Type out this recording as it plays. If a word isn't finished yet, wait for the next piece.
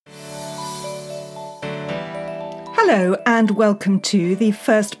Hello and welcome to the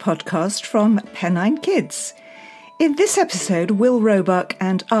first podcast from Pennine Kids. In this episode, Will Roebuck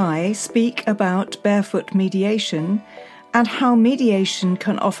and I speak about Barefoot Mediation and how mediation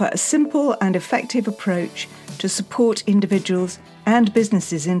can offer a simple and effective approach to support individuals and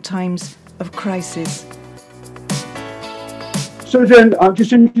businesses in times of crisis. So Jen, I'm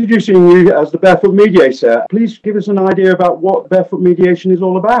just introducing you as the Barefoot Mediator. Please give us an idea about what Barefoot Mediation is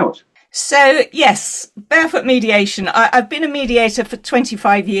all about. So, yes, Barefoot Mediation. I've been a mediator for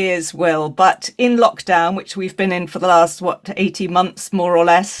 25 years, Will, but in lockdown, which we've been in for the last, 18 months, more or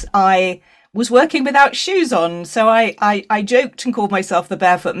less, I was working without shoes on. So I joked and called myself the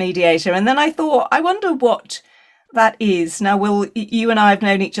Barefoot Mediator. And then I thought, I wonder what that is. Now, Will, you and I have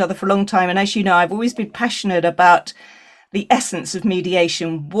known each other for a long time. And as you know, I've always been passionate about the essence of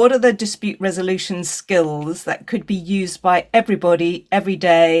mediation. What are the dispute resolution skills that could be used by everybody, every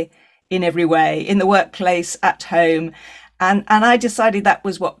day, in every way, in the workplace, at home? And I decided that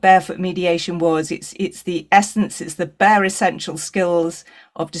was what Barefoot Mediation was. It's the essence, it's the bare essential skills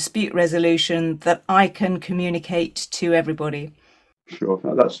of dispute resolution that I can communicate to everybody. Sure,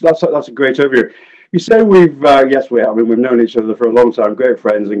 that's a great overview. You say we've known each other for a long time, great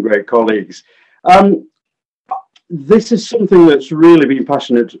friends and great colleagues. This is something that's really been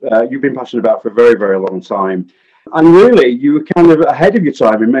you've been passionate about for a very, very long time. And really, you were kind of ahead of your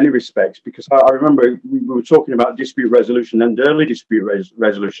time in many respects, because I remember we were talking about dispute resolution and early dispute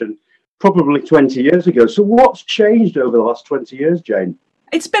resolution probably 20 years ago. So what's changed over the last 20 years, Jane?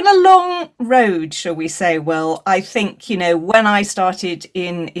 It's been a long road, shall we say. Well, I think, when I started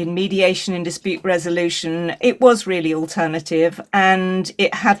in mediation and dispute resolution, it was really alternative and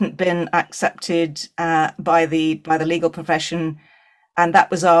it hadn't been accepted by the legal profession. And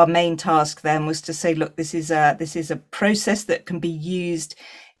that was our main task then, was to say, look, this is a process that can be used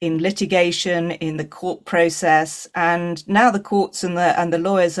in litigation, in the court process. And now the courts and the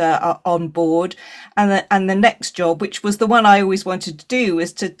lawyers are on board. And the next job, which was the one I always wanted to do,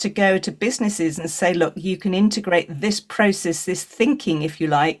 was to go to businesses and say, look, you can integrate this process, this thinking, if you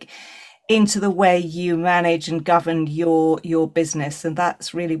like, into the way you manage and govern your business. And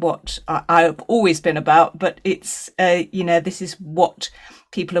that's really what I've always been about. But it's, this is what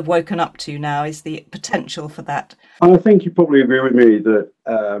people have woken up to now, is the potential for that. And I think you probably agree with me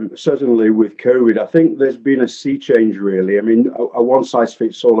that certainly with COVID, I think there's been a sea change, really. I mean, a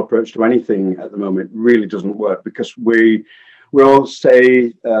one-size-fits-all approach to anything at the moment really doesn't work, because we all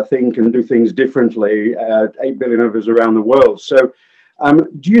say, think and do things differently, 8 billion of us around the world. So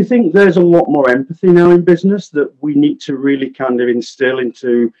do you think there's a lot more empathy now in business that we need to really kind of instill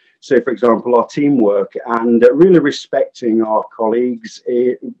into, say, for example, our teamwork, and really respecting our colleagues,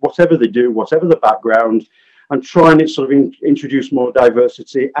 whatever they do, whatever the background, and trying to sort of introduce more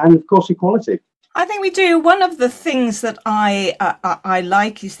diversity and, of course, equality? I think we do. One of the things that I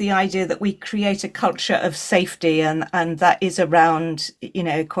like is the idea that we create a culture of safety, and that is around,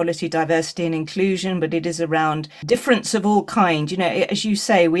 equality, diversity and inclusion, but it is around difference of all kind. As you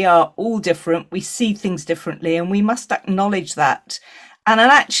say, we are all different. We see things differently, and we must acknowledge that. And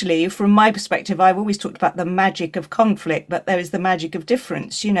actually, from my perspective, I've always talked about the magic of conflict, but there is the magic of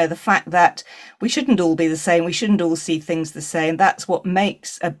difference. The fact that we shouldn't all be the same. We shouldn't all see things the same. That's what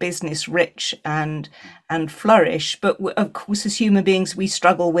makes a business rich and flourish. But of course, as human beings, we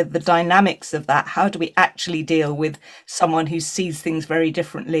struggle with the dynamics of that. How do we actually deal with someone who sees things very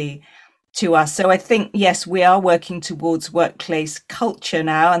differently to us? So I think, yes, we are working towards workplace culture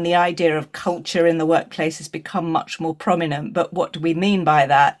now, and the idea of culture in the workplace has become much more prominent. But what do we mean by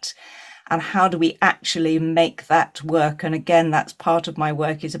that? And how do we actually make that work? And again, that's part of my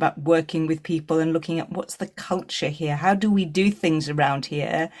work, is about working with people and looking at what's the culture here? How do we do things around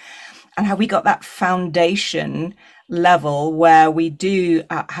here? And have we got that foundation level where we do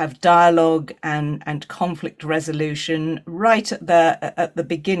have dialogue and conflict resolution right at the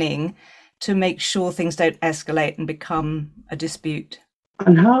beginning, to make sure things don't escalate and become a dispute?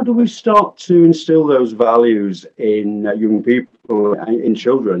 And how do we start to instill those values in young people, in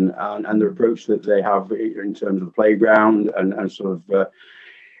children, and the approach that they have in terms of the playground and sort of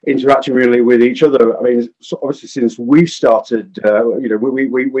interacting really with each other? I mean, so obviously, since we've started,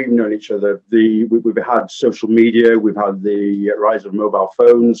 we've known each other. We've had social media, we've had the rise of mobile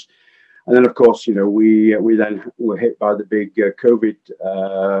phones. And then, of course, we then were hit by the big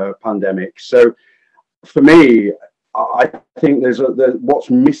COVID pandemic. So for me, I think there's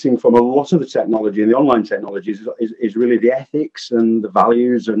what's missing from a lot of the technology and the online technologies is really the ethics and the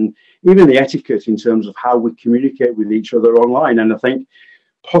values and even the etiquette in terms of how we communicate with each other online. And I think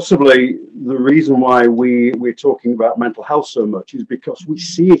possibly the reason why we're talking about mental health so much is because we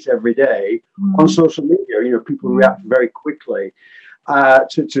see it every day on social media. media, people react very quickly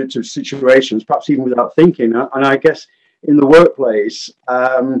to situations, perhaps even without thinking. And I guess in the workplace,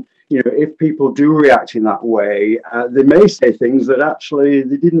 if people do react in that way, they may say things that actually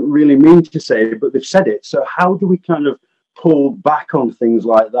they didn't really mean to say, but they've said it. So how do we kind of pull back on things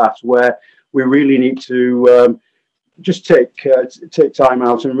like that, where we really need to just take time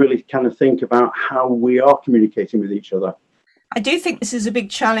out and really kind of think about how we are communicating with each other? I do think this is a big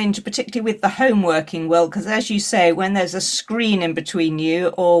challenge, particularly with the home working world, because as you say, when there's a screen in between you,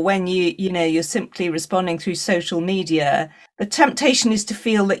 or when you're simply responding through social media, the temptation is to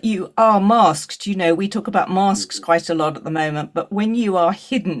feel that you are masked. We talk about masks quite a lot at the moment, but when you are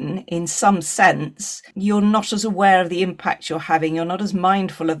hidden in some sense, you're not as aware of the impact you're having. You're not as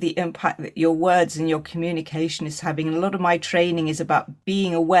mindful of the impact that your words and your communication is having. And a lot of my training is about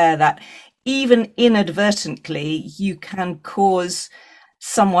being aware that even inadvertently, you can cause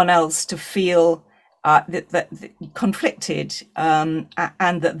someone else to feel that conflicted, and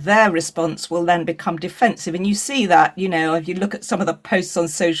that their response will then become defensive. And you see that, if you look at some of the posts on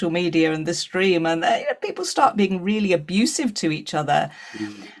social media and the stream, and people start being really abusive to each other.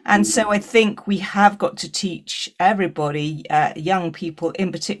 And so I think we have got to teach everybody, young people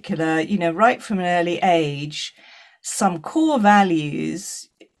in particular, right from an early age, some core values.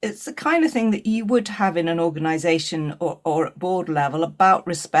 It's the kind of thing that you would have in an organization or at board level, about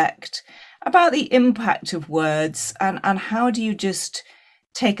respect, about the impact of words, and how do you just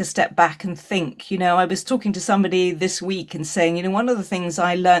take a step back and think. I was talking to somebody this week and saying, one of the things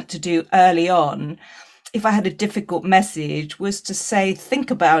I learnt to do early on, if I had a difficult message, was to say, think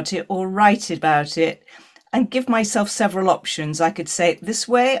about it or write about it, and give myself several options. I could say it this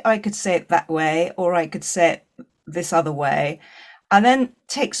way, I could say it that way, or I could say it this other way. And then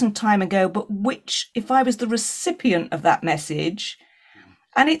take some time and go, but if I was the recipient of that message,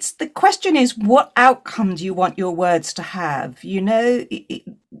 and the question is, what outcome do you want your words to have?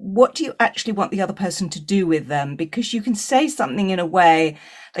 What do you actually want the other person to do with them? Because you can say something in a way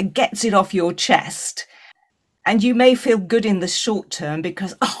that gets it off your chest, and you may feel good in the short term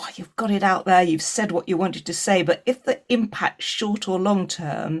because, you've got it out there, you've said what you wanted to say. But if the impact, short or long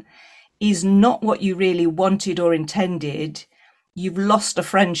term, is not what you really wanted or intended, you've lost a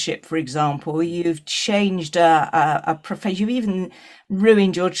friendship, for example, you've changed a profession, you've even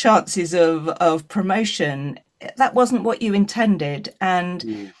ruined your chances of promotion. That wasn't what you intended.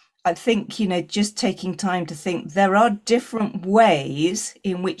 And I think, just taking time to think there are different ways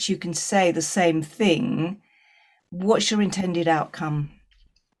in which you can say the same thing. What's your intended outcome?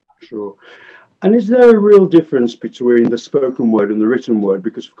 Sure. And is there a real difference between the spoken word and the written word?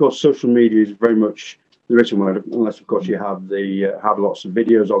 Because, of course, social media is very much the written word, unless of course you have have lots of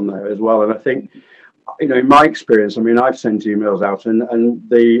videos on there as well. And I think, in my experience, I've sent emails out, and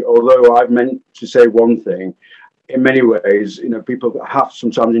although I've meant to say one thing, in many ways, people have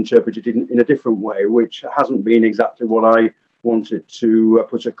sometimes interpreted it in a different way, which hasn't been exactly what I wanted to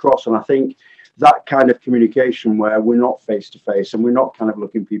put across. And I think that kind of communication, where we're not face to face and we're not kind of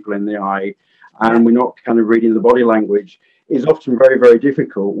looking people in the eye, and we're not kind of reading the body language, is often very, very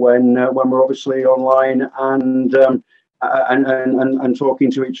difficult when we're obviously online and talking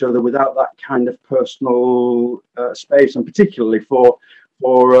to each other without that kind of personal space, and particularly for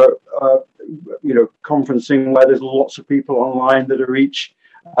conferencing where there's lots of people online that are each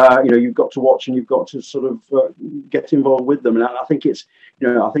you've got to watch, and you've got to sort of get involved with them. And I think it's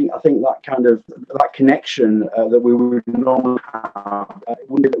I think that kind of that connection that we would normally have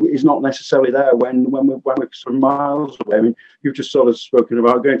is not necessarily there when we're sort of miles away. You've just sort of spoken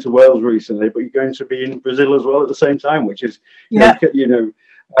about going to Wales recently, but you're going to be in Brazil as well at the same time, which is one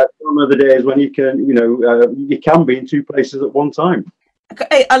of the days when you can be in two places at one time.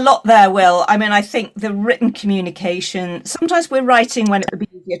 A lot there, Will. I think the written communication, sometimes we're writing when it would be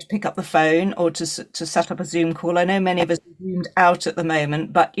easier to pick up the phone or to set up a Zoom call. I know many of us are zoomed out at the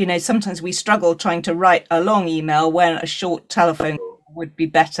moment, but, sometimes we struggle trying to write a long email when a short telephone call would be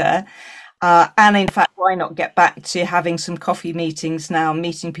better. And in fact, why not get back to having some coffee meetings now,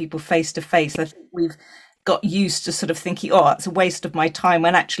 meeting people face to face? I think we've got used to sort of thinking, it's a waste of my time,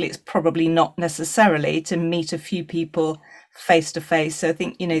 when actually it's probably not necessarily, to meet a few people face to face. So I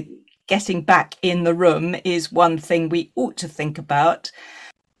think, getting back in the room is one thing we ought to think about.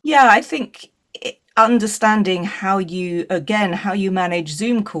 Yeah, I think understanding how you manage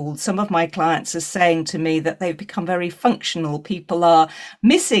Zoom calls. Some of my clients are saying to me that they've become very functional. People are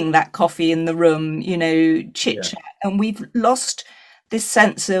missing that coffee in the room, chit chat. Yeah. And we've lost this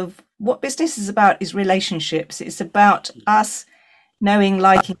sense of what business is about is relationships. It's about us knowing,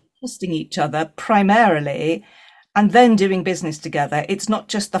 liking, trusting each other primarily. and then doing business together. It's not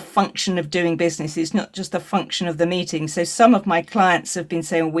just the function of doing business. It's not just the function of the meeting. So some of my clients have been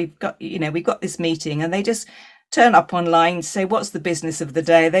saying, we've got this meeting, and they just turn up online, say, what's the business of the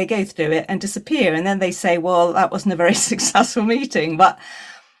day? They go through it and disappear. And then they say, well, that wasn't a very successful meeting. But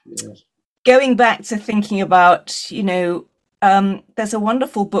yes. Going back to thinking about, there's a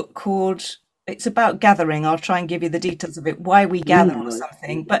wonderful book called, it's about gathering. I'll try and give you the details of it, why we gather or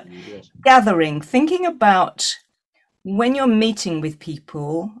something. But gathering, thinking about when you're meeting with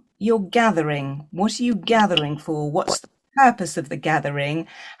people, you're gathering. What are you gathering for? What's the purpose of the gathering?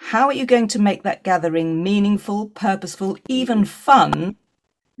 How are you going to make that gathering meaningful, purposeful, even fun?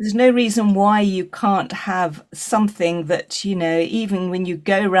 There's no reason why you can't have something that, even when you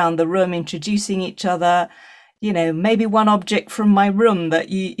go around the room introducing each other, maybe one object from my room that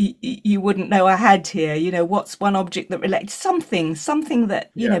you wouldn't know I had here. What's one object that relates, something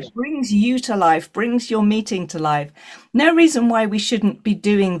that, yes, brings you to life, brings your meeting to life. No reason why we shouldn't be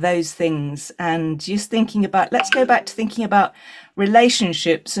doing those things. And just let's go back to thinking about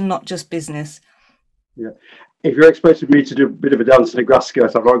relationships and not just business. Yeah. If you're expecting me to do a bit of a dance in a grass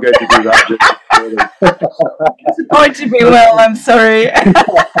skirt, I'm not going to do that. Disappointed me, Will. I'm sorry.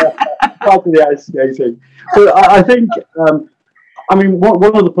 Part of the ice skating. But I think,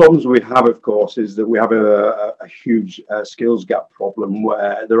 one of the problems we have, of course, is that we have a huge skills gap problem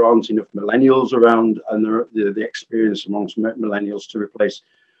where there aren't enough millennials around, and the experience amongst millennials to replace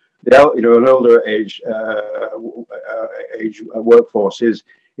an older age workforce is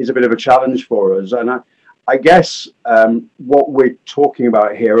a bit of a challenge for us. And I guess what we're talking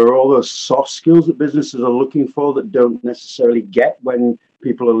about here are all those soft skills that businesses are looking for that don't necessarily get when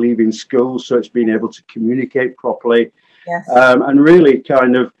people are leaving school. So it's being able to communicate properly, yes, and really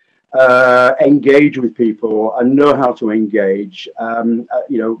kind of engage with people and know how to engage,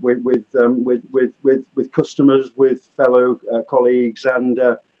 with customers, with fellow colleagues, and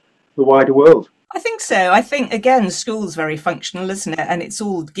the wider world. I think so. I think, again, school's very functional, isn't it? And it's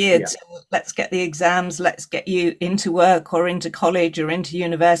all geared to, let's get the exams, let's get you into work or into college or into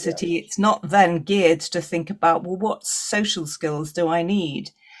university. Yeah. It's not then geared to think about, well, what social skills do I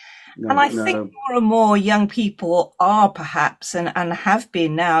need? And I think more and more young people are perhaps, and have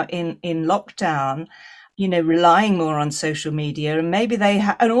been now in lockdown, relying more on social media. And maybe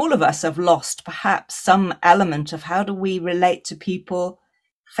and all of us have lost perhaps some element of how do we relate to people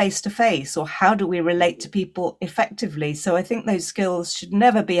face to face, or how do we relate to people effectively? So I think those skills should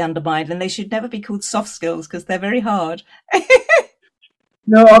never be undermined, and they should never be called soft skills because they're very hard.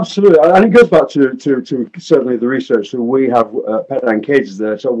 No, absolutely. And it goes back to certainly the research that we have at Pet Kids,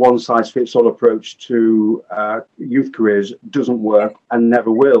 that a one-size-fits-all approach to youth careers doesn't work and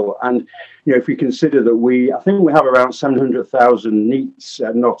never will. And, if we consider that I think we have around 700,000 NEETs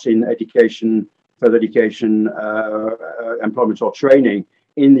not in education, further education, employment or training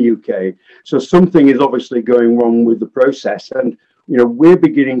in the UK. So something is obviously going wrong with the process. And, we're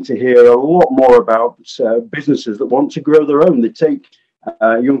beginning to hear a lot more about businesses that want to grow their own. They take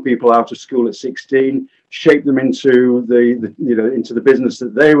young people out of school at 16, shape them into into the business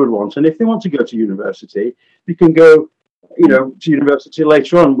that they would want. And if they want to go to university, they can go, to university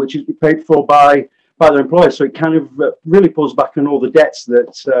later on, which is paid for by their employer. So it kind of really pulls back on all the debts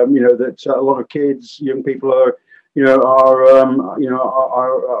that that a lot of kids, young people are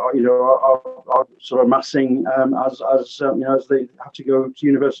sort of amassing as they have to go to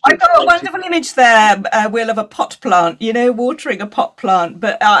university. I got a wonderful image there, Will, of a pot plant, watering a pot plant.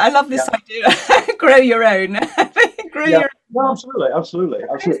 But I love this idea. Grow your own. Your own. No, absolutely.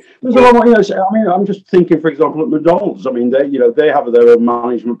 There's a lot more, I'm just thinking, for example, at McDonald's. They have their own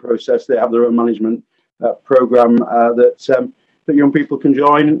management process. They have their own management program that young people can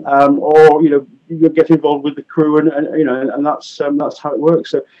join, or you get involved with the crew, and that's how it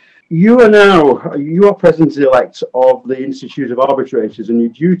works. So you are president-elect of the Institute of Arbitrators, and you're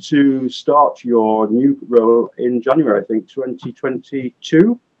due to start your new role in January, I think,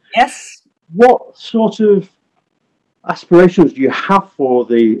 2022. Yes. What sort of aspirations do you have for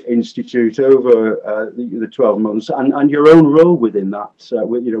the Institute over the 12 months, and your own role within that, as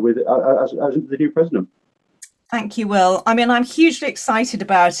the new president? Thank you, Will. I'm hugely excited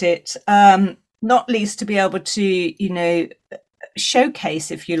about it, not least to be able to,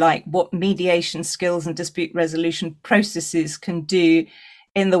 showcase, if you like, what mediation skills and dispute resolution processes can do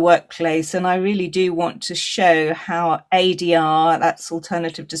in the workplace. And I really do want to show how ADR, that's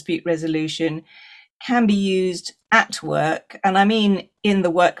alternative dispute resolution, can be used at work. And I mean in the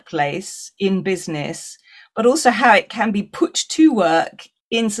workplace, in business, but also how it can be put to work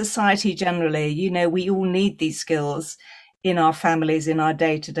in society generally. We all need these skills in our families, in our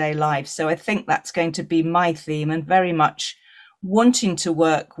day-to-day lives. So I think that's going to be my theme, and very much wanting to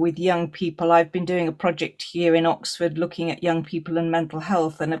work with young people. I've been doing a project here in Oxford looking at young people and mental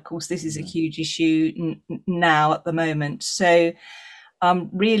health. And of course, this is a huge issue now at the moment. So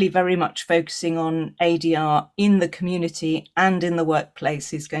really very much focusing on ADR in the community and in the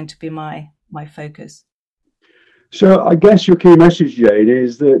workplace is going to be my focus. So I guess your key message, Jane,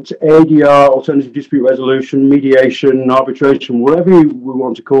 is that ADR, alternative dispute resolution, mediation, arbitration, whatever we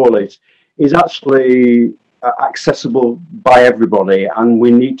want to call it, is actually accessible by everybody. And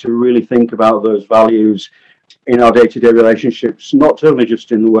we need to really think about those values in our day-to-day relationships, not only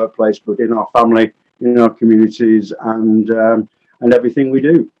just in the workplace, but in our family, in our communities, and everything we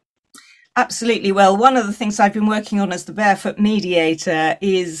do. Absolutely. Well, one of the things I've been working on as the Barefoot Mediator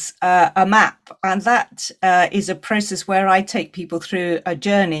is a map. And that is a process where I take people through a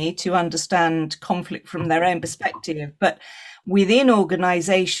journey to understand conflict from their own perspective. But within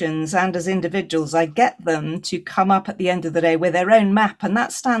organizations and as individuals, I get them to come up at the end of the day with their own map. And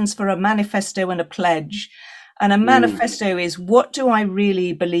that stands for a manifesto and a pledge. And a manifesto is, what do I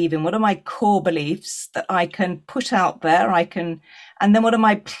really believe in? What are my core beliefs that I can put out there? And then what are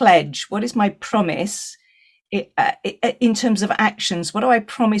my pledge? What is my promise in terms of actions? What do I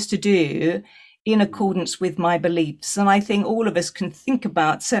promise to do in accordance with my beliefs? And I think all of us can think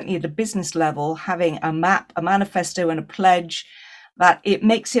about, certainly at a business level, having a map, a manifesto and a pledge, that it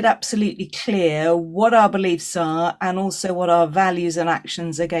makes it absolutely clear what our beliefs are and also what our values and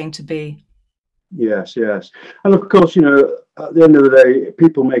actions are going to be. Yes. And of course, at the end of the day,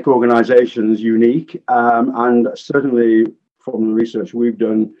 people make organizations unique. And certainly from the research we've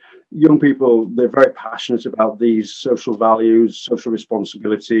done, young people, they're very passionate about these social values, social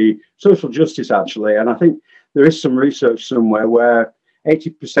responsibility, social justice, actually. And I think there is some research somewhere where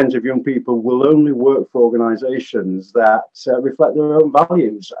 80% of young people will only work for organizations that reflect their own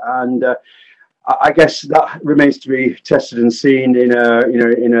values. And I guess that remains to be tested and seen in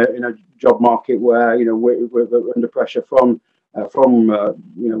a job market where we're under pressure from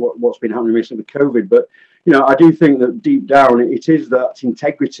what's been happening recently with COVID. But I do think that deep down it is that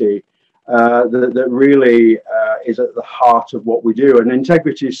integrity that really is at the heart of what we do. And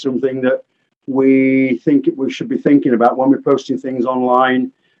integrity is something that we think we should be thinking about when we're posting things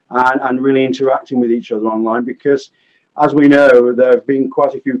online and really interacting with each other online, because as we know, there have been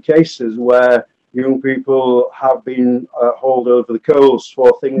quite a few cases where young people have been hauled over the coals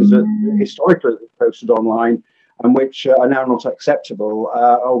for things that historically posted online and which are now not acceptable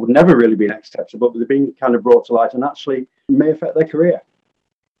or would never really been acceptable, but they're being kind of brought to light and actually may affect their career.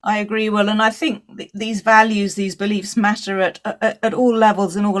 I agree, Will, and I think these values, these beliefs matter at all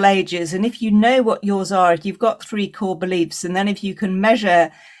levels and all ages. And if you know what yours are, if you've got 3 core beliefs, and then if you can measure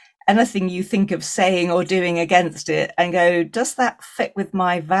anything you think of saying or doing against it and go, does that fit with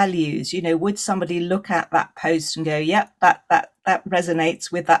my values? Would somebody look at that post and go, yep, that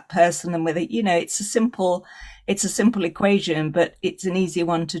resonates with that person and with it? It's a simple equation, but it's an easy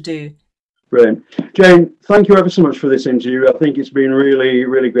one to do. Brilliant. Jane, thank you ever so much for this interview. I think it's been really,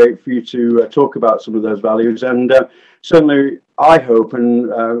 really great for you to talk about some of those values. And certainly I hope,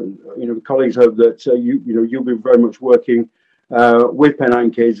 and colleagues hope that you'll be very much working with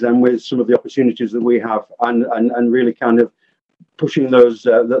Pennine Kids and with some of the opportunities that we have, and really kind of pushing those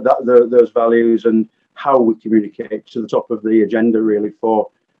values and how we communicate to the top of the agenda, really, for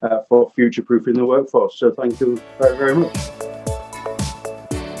future-proofing the workforce. So thank you very, very much.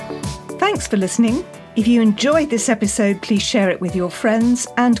 Thanks for listening. If you enjoyed this episode, please share it with your friends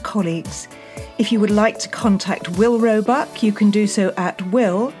and colleagues. If you would like to contact Will Roebuck, you can do so at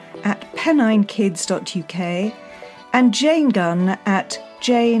will@penninekids.uk and Jane Gunn at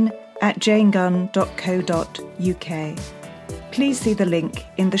jane@janegunn.co.uk. Please see the link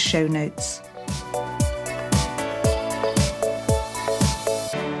in the show notes.